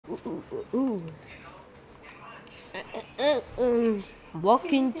Ooh.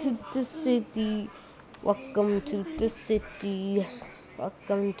 Walking to the city. Welcome to the city.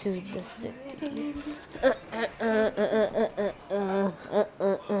 Welcome to the city.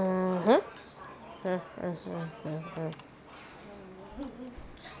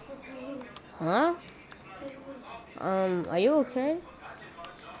 Huh? Are you okay?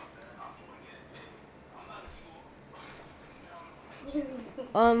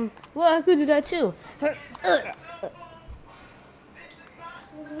 Well, I could do that too.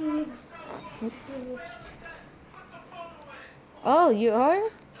 Oh, you are?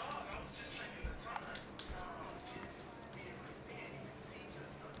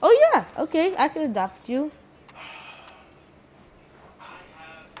 Oh yeah, okay, I can adopt you.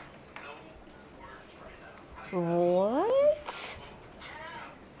 What?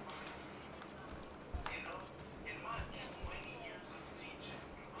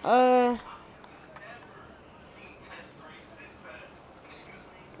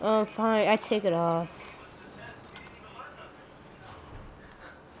 Fine, I take it off.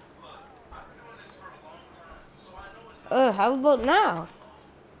 How about now?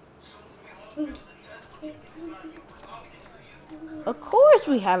 Of course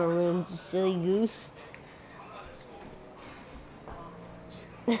we have a room, you silly goose.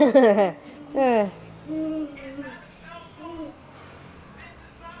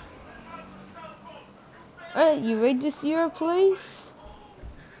 Alright, you ready to see our place?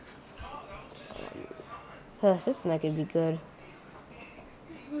 This is not gonna be good.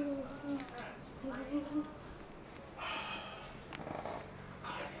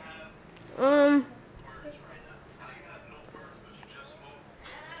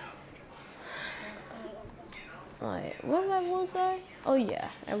 Alright, what level was I? Oh yeah,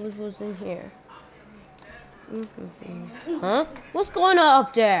 I was in here. Huh? What's going on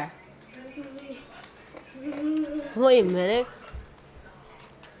up there? Wait a minute.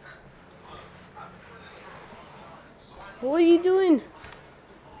 What are you doing?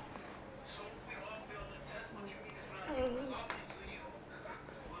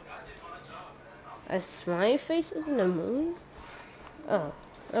 A smiley face is in the moon? Oh,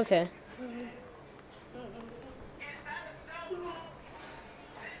 okay.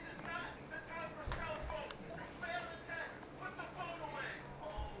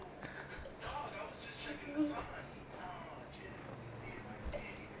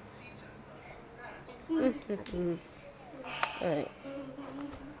 Alright.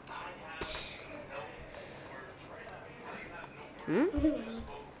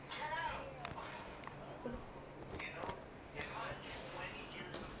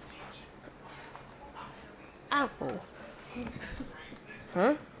 Apple.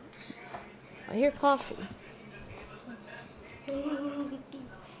 Huh? I hear coffee.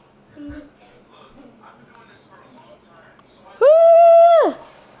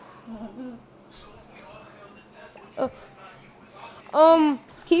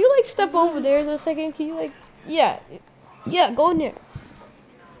 Can you like step over there for a second? Can you like, yeah, go in there.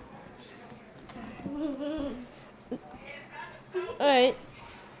 Alright.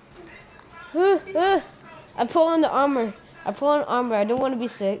 I put on the armor. I don't want to be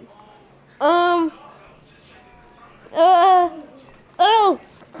sick. Oh,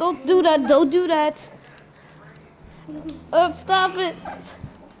 don't do that. Stop it.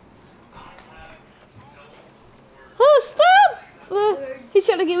 Oh, stop. He's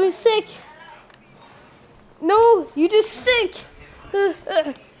trying to get me sick. No, you just sick.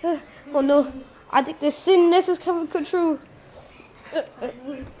 Oh no, I think the sickness is coming true.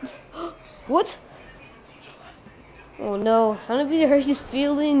 What? Oh no, I'm gonna be hurt his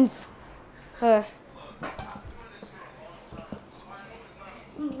feelings. A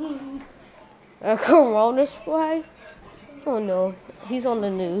corona spy? Oh no, he's on the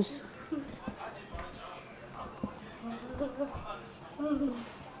news.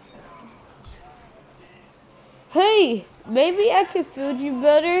 Hey, maybe I could feed you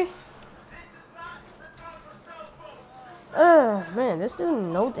better. Man, this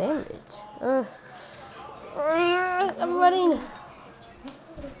doing no damage. I'm running.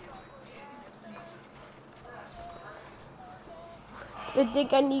 I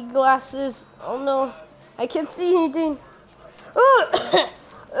think I need glasses. Oh no, I can't see anything.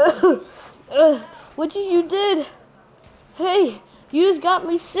 What you did? Hey, you just got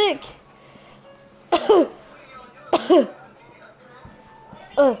me sick.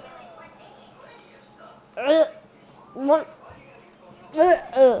 What?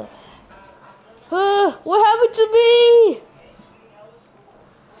 What happened to me?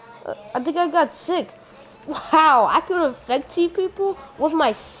 I think I got sick. Wow, I could infect you people with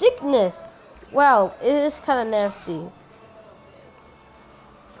my sickness. Wow, it is kind of nasty.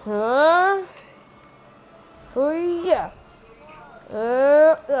 Huh? Oh yeah.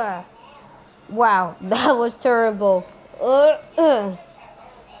 Wow, that was terrible. Huh.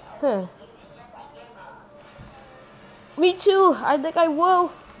 Me too. I think I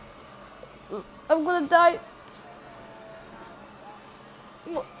will. I'm gonna die.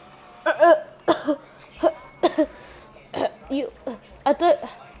 You. I thought.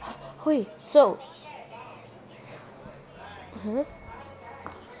 Wait. So. Huh?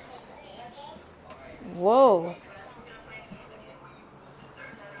 Whoa.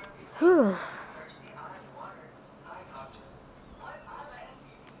 Huh?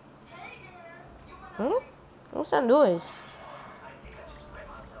 What's that noise?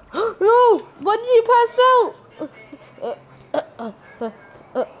 No! Why did you pass out?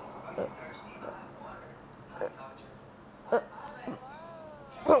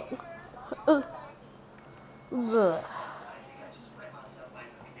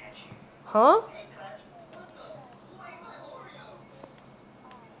 Huh?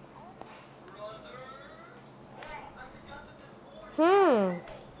 Hmm.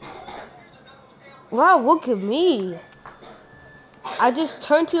 Wow, look at me. I just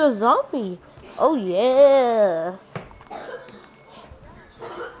turned to a zombie. Oh yeah.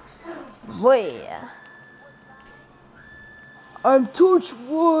 Boy. I'm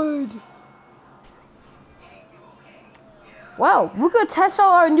Torchwood. Wow, we could test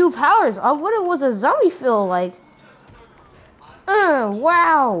out our new powers. What it was a zombie feel like.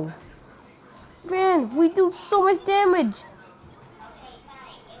 Wow. Man, we do so much damage.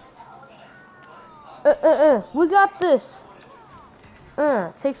 We got this.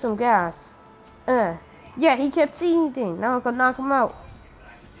 Take some gas. Yeah, he can't see anything. Now I'm gonna knock him out.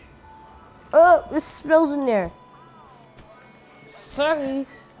 Oh, there's spills in there. Sorry.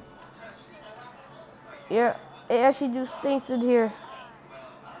 Yeah, it actually do stinks in here.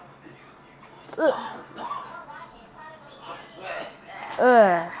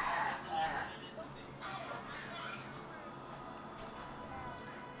 Huh.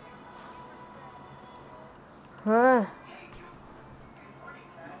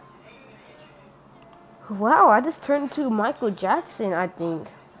 Wow, I just turned into Michael Jackson, I think.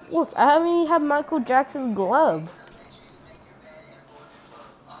 Look, I even have Michael Jackson's glove.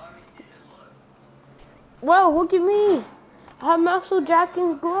 Wow, look at me. I have Michael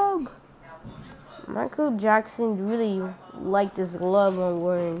Jackson's glove. Michael Jackson really liked this glove I'm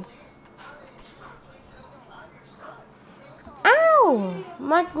wearing. Ow!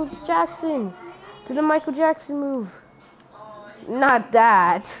 Michael Jackson. Do the Michael Jackson move. Not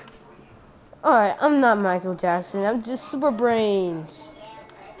that. Alright, I'm not Michael Jackson. I'm just Super Brains.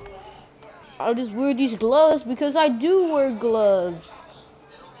 I'll just wear these gloves because I do wear gloves.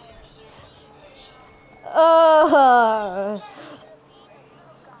 No.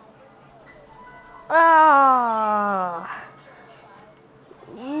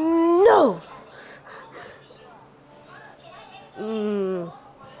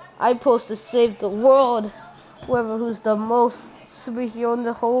 I'm supposed to save the world. Who's the most superhero in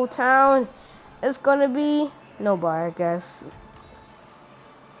the whole town, it's gonna be nobody, I guess.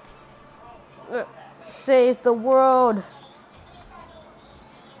 Save the world.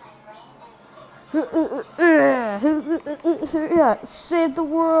 Yeah, save the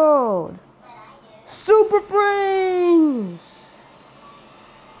world. Super Brains.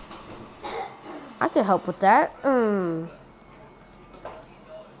 I can help with that.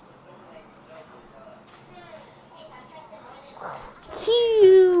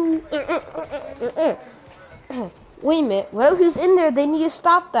 Wait a minute. What if he's in there? They need to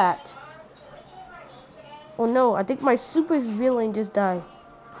stop that. Oh no, I think my super villain just died.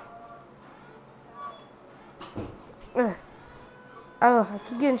 Oh, I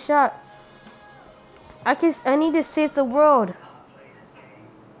keep getting shot. I need to save the world.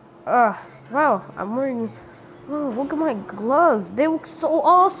 Wow, I'm wearing. Oh, look at my gloves. They look so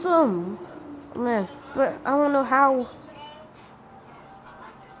awesome. Man, but I don't know how.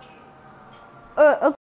 Okay.